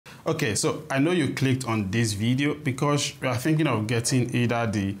Okay, so I know you clicked on this video because you are thinking of getting either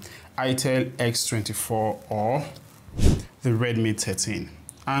the Itel X24 or the Redmi 13.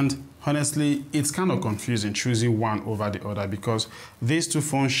 And honestly, it's kind of confusing choosing one over the other because these two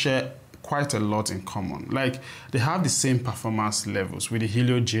phones share quite a lot in common. Like, they have the same performance levels with the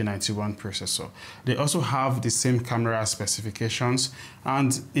Helio J91 processor. They also have the same camera specifications,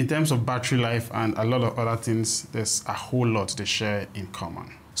 and in terms of battery life and a lot of other things, there's a whole lot they share in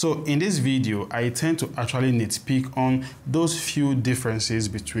common. So in this video, I intend to actually nitpick on those few differences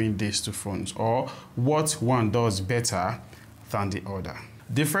between these two phones, or what one does better than the other.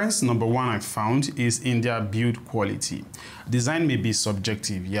 Difference number one I found is in their build quality. Design may be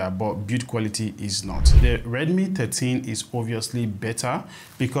subjective, yeah, but build quality is not. The Redmi 13 is obviously better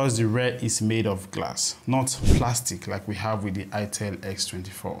because the rear is made of glass, not plastic like we have with the Itel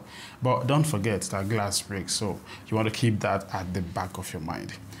X24. But don't forget that glass breaks, so you want to keep that at the back of your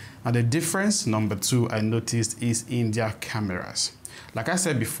mind. And the difference number two I noticed is in their cameras. Like I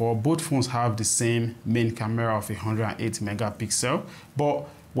said before, both phones have the same main camera of 108 megapixel, but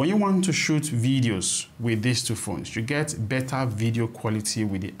when you want to shoot videos with these two phones, you get better video quality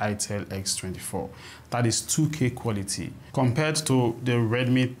with the Itel X24. That is 2K quality compared to the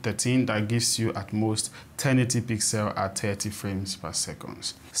Redmi 13 that gives you at most 1080 pixel at 30 frames per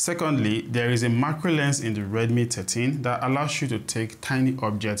second. Secondly, there is a macro lens in the Redmi 13 that allows you to take tiny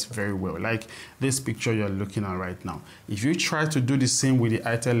objects very well, like this picture you're looking at right now. If you try to do the same with the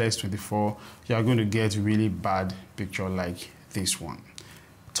Itel X24, you're going to get really bad picture like this one.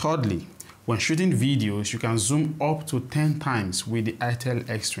 Thirdly, when shooting videos, you can zoom up to 10 times with the Itel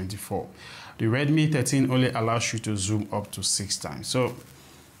X24. The Redmi 13 only allows you to zoom up to 6 times. So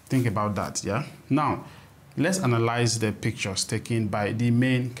think about that, yeah? Now, let's analyze the pictures taken by the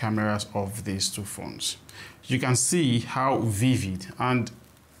main cameras of these two phones. You can see how vivid and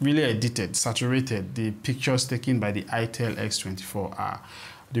really edited, saturated the pictures taken by the Itel X24 are.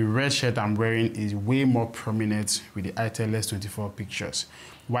 The red shirt I'm wearing is way more prominent with the Itel S24 pictures.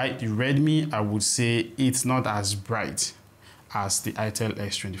 While the Redmi, I would say it's not as bright as the Itel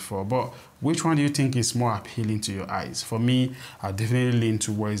X24. But which one do you think is more appealing to your eyes? For me, I definitely lean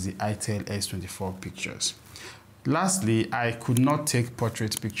towards the Itel S24 pictures. Lastly, I could not take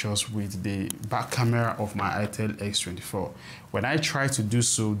portrait pictures with the back camera of my Itel X24. When I tried to do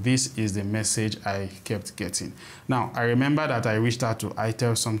so, this is the message I kept getting. Now, I remember that I reached out to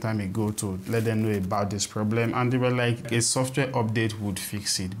Itel some time ago to let them know about this problem, and they were like, a software update would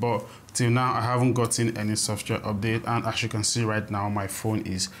fix it. But till now, I haven't gotten any software update, and as you can see right now, my phone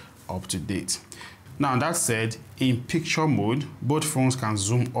is up to date. Now, that said, in picture mode, both phones can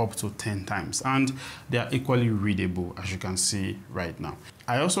zoom up to 10 times, and they are equally readable, as you can see right now.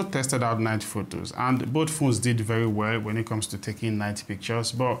 I also tested out night photos, and both phones did very well when it comes to taking night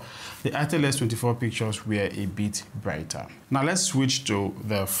pictures, but the Itel S24 pictures were a bit brighter. Now, let's switch to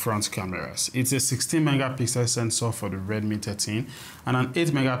the front cameras. It's a 16 megapixel sensor for the Redmi 13 and an 8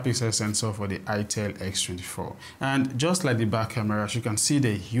 megapixel sensor for the Itel X24. And just like the back cameras, you can see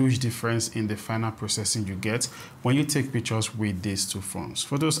the huge difference in the final processing you get when you take pictures with these two phones.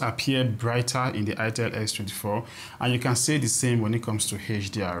 Photos appear brighter in the Itel X24, and you can say the same when it comes to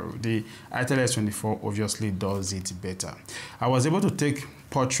HDR. The Itel S24 obviously does it better. I was able to take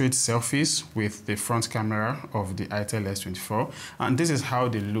portrait selfies with the front camera of the Itel S24, and this is how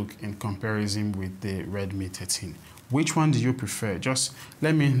they look in comparison with the Redmi 13. Which one do you prefer? Just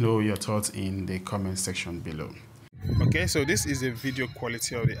let me know your thoughts in the comment section below. Okay, so this is the video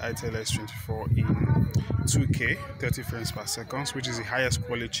quality of the Itel S24 in 2K, 30 frames per second, which is the highest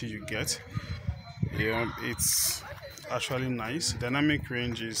quality you get. It's actually nice. Dynamic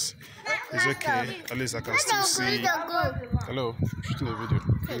range is okay. At least I can still see. Hello, shooting a video.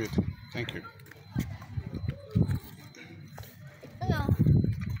 Good. Thank you. Hello.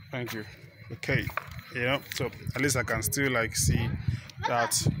 Thank you. Okay. So at least I can still like see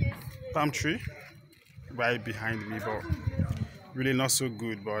that palm tree right behind me, but really not so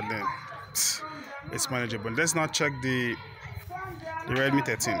good. But then it's manageable. Let's now check the Redmi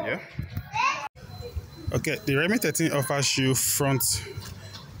 13. Yeah. Okay, the Redmi 13 offers you front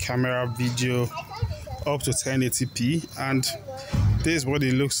camera video up to 1080p, and this is what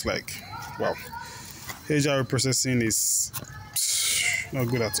it looks like. Wow, HDR processing is not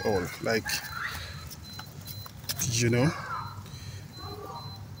good at all. Like,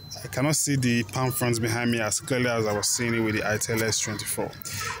 I cannot see the palm fronts behind me as clearly as I was seeing it with the Itel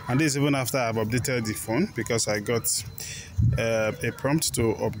S24. And this even after I've updated the phone, because I got a prompt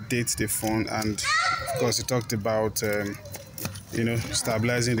to update the phone, and of course it talked about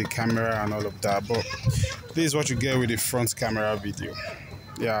stabilizing the camera and all of that. But this is what you get with the front camera video.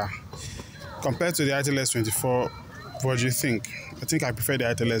 Yeah. Compared to the Itel S24, what do you think? I think I prefer the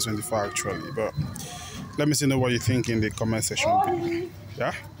Itel S24 actually, but let me know what you think in the comment section below.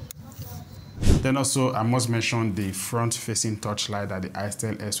 Yeah? Then also, I must mention the front-facing touchlight that the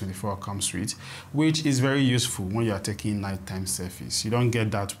Itel S24 comes with, which is very useful when you are taking nighttime selfies. You don't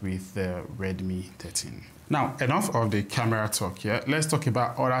get that with the Redmi 13. Now, enough of the camera talk here. Let's talk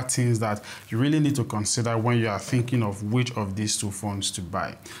about other things that you really need to consider when you are thinking of which of these two phones to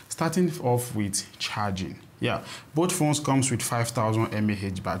buy. Starting off with charging. Yeah, both phones comes with 5000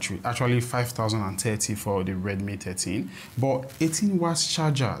 mAh battery, actually 5030 for the Redmi 13, but 18 watts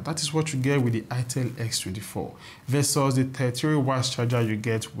charger, that is what you get with the Itel X24 versus the 33 watts charger you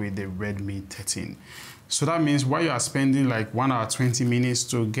get with the Redmi 13. So that means while you are spending like 1 hour 20 minutes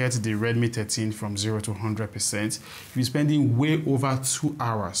to get the Redmi 13 from 0 to 100%, you're spending way over 2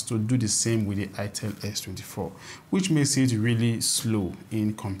 hours to do the same with the Itel S24, which makes it really slow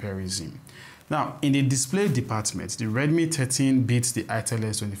in comparison. Now, in the display department, the Redmi 13 beats the Itel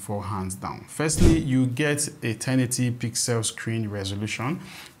S24 hands down. Firstly, you get a 1080 pixel screen resolution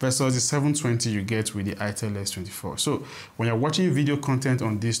versus the 720 you get with the Itel S24. So, when you're watching video content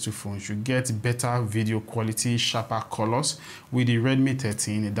on these two phones, you get better video quality, sharper colors with the Redmi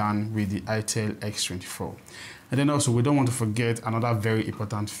 13 than with the Itel X24. And then also, we don't want to forget another very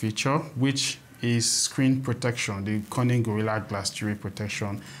important feature, which is screen protection, the Corning Gorilla Glass 3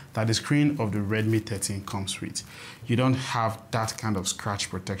 protection that the screen of the Redmi 13 comes with. You don't have that kind of scratch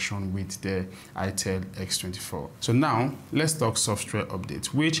protection with the Itel X24. So now, let's talk software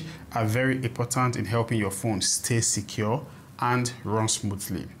updates, which are very important in helping your phone stay secure and run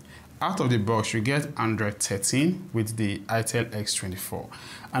smoothly. Out of the box, you get Android 13 with the Itel X24.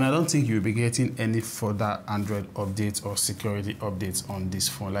 And I don't think you'll be getting any further Android updates or security updates on this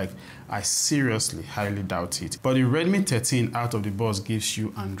phone. Like, I seriously highly doubt it. But the Redmi 13 out of the box gives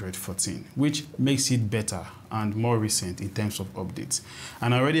you Android 14, which makes it better and more recent in terms of updates.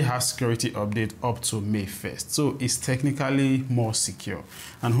 And already has security update up to May 1st. So it's technically more secure.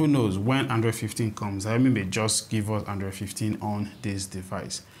 And who knows, when Android 15 comes, Xiaomi may just give us Android 15 on this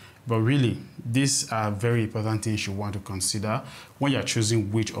device. But really, these are very important things you want to consider when you're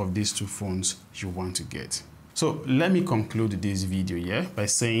choosing which of these two phones you want to get. So let me conclude this video here by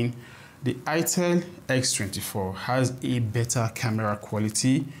saying the Itel X24 has a better camera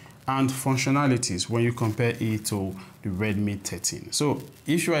quality and functionalities when you compare it to the Redmi 13. So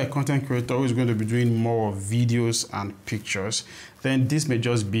if you are a content creator who is going to be doing more videos and pictures, then this may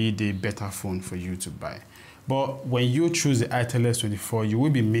just be the better phone for you to buy. But when you choose the Itel S24, you will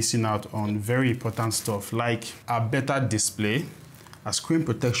be missing out on very important stuff like a better display, a screen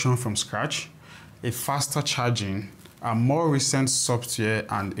protection from scratch, a faster charging, a more recent software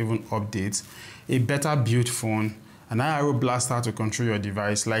and even updates, a better built phone, an IR blaster to control your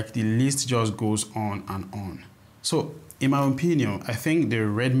device. Like, the list just goes on and on. So in my opinion, I think the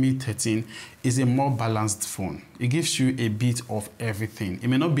Redmi 13 is a more balanced phone. It gives you a bit of everything. It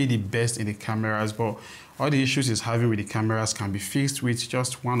may not be the best in the cameras, but all the issues it's having with the cameras can be fixed with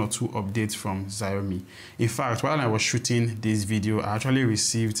just 1 or 2 updates from Xiaomi. In fact, while I was shooting this video, I actually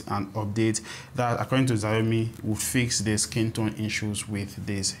received an update that, according to Xiaomi, will fix the skin tone issues with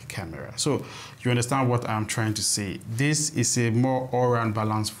this camera. So you understand what I'm trying to say. This is a more all-round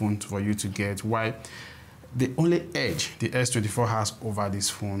balanced phone for you to get. Why? The only edge the S24 has over this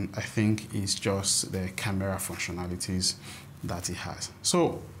phone, I think, is just the camera functionalities that it has.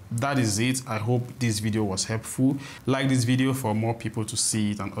 So that is it. I hope this video was helpful. Like this video for more people to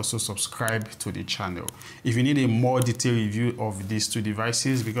see it, and also subscribe to the channel. If you need a more detailed review of these two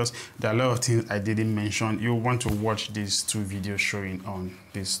devices, because there are a lot of things I didn't mention, you'll want to watch these 2 videos showing on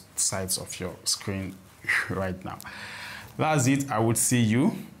these sides of your screen right now. That's it. I would see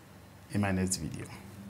you in my next video.